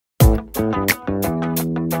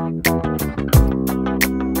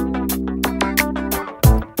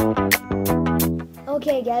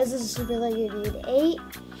Okay guys, this is Super Lego Dude 8,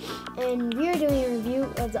 and we are doing a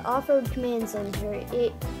review of the Off-Road Command Center.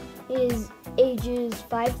 It is ages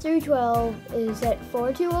 5 through 12, it is at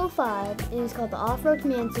 4205, it is called the Off-Road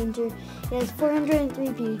Command Center. It has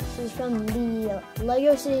 403 pieces from the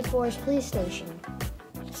Lego City Forest Police Station.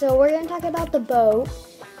 So we're going to talk about the boat,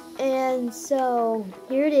 and so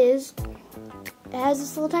here it is. It has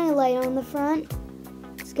this little tiny light on the front.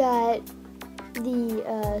 It's got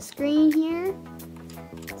the screen here.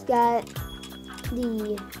 It's got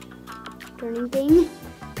the turning thing,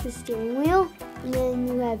 the steering wheel, and then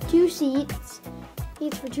you have two seats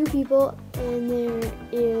for two people, and there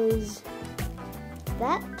is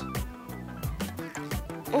that.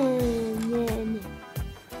 And then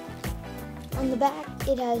on the back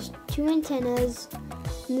it has two antennas,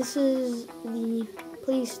 and this is the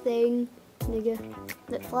police thing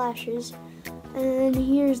that flashes. And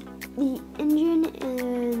here's the engine,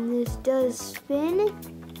 and this does spin.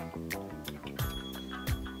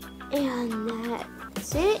 And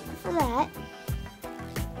that's it for that.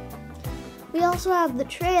 We also have the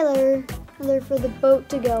trailer for the boat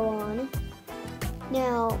to go on.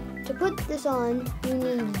 Now, to put this on, you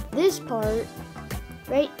need this part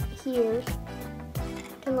right here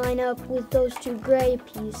to line up with those two gray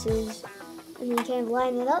pieces. And then you kind of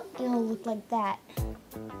line it up, and it'll look like that.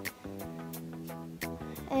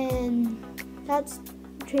 And that's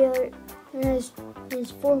the trailer. There's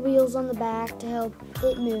four wheels on the back to help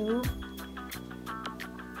it move.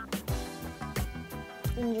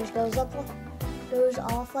 And it just goes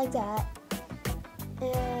off like that.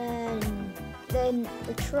 And then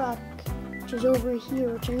the truck, which is over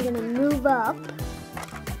here, which I'm gonna move up.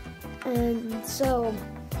 And so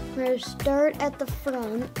we're gonna start at the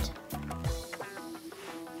front.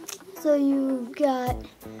 So you've got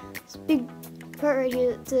this big part right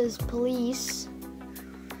here that says police,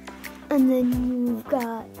 and then you've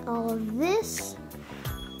got all of this,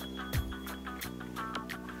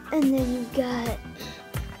 and then you've got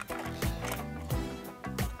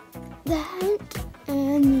that,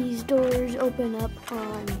 and these doors open up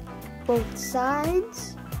on both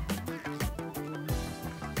sides,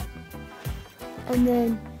 and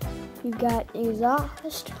then you've got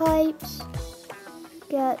exhaust pipes,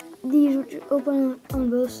 got these which open up on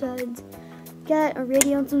both sides. Got a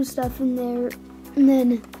radio and some stuff in there, and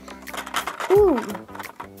then, ooh,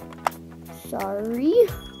 sorry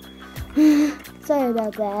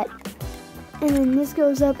about that. And then this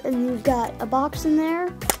goes up, and you've got a box in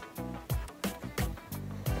there.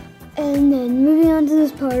 And then moving on to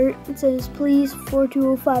this part, it says police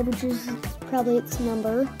 4205, which is probably its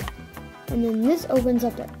number. And then this opens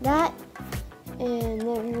up like that, and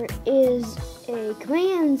there is a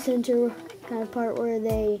command center kind of part where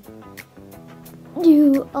they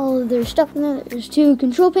do all of their stuff in there. There's two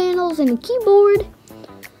control panels and a keyboard,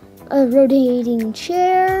 a rotating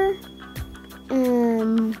chair,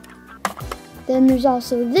 and then there's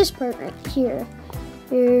also this part right here.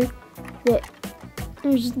 That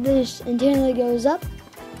there's this antenna that goes up,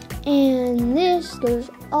 and this goes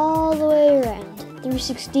all the way around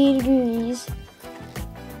 360 degrees,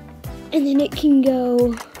 and then it can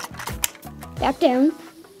go back down.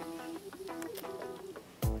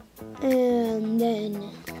 And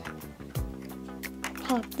then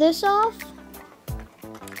pop this off,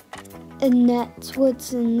 and that's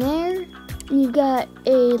what's in there. And you've got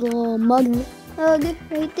a little mug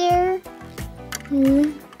right there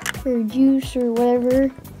for juice or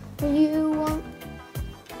whatever you want,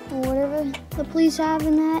 or whatever the police have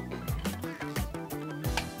in that.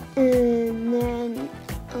 And then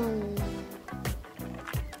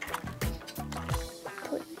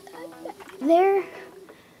put that back there.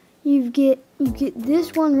 You get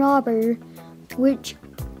this one robber, which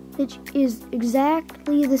is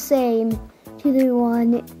exactly the same to the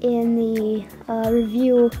one in the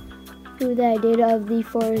review that I did of the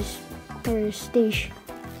police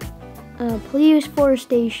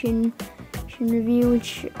forestation review,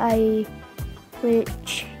 which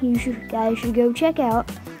you guys should go check out.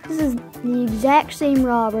 This is the exact same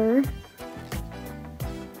robber,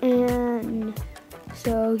 and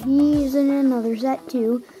so he's in another set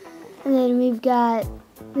too. And then we've got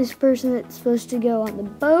this person that's supposed to go on the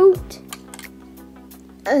boat.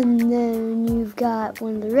 And then you've got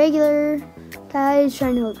one of the regular guys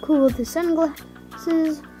trying to look cool with his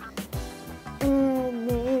sunglasses. And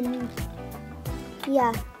then,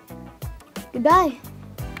 yeah. Goodbye.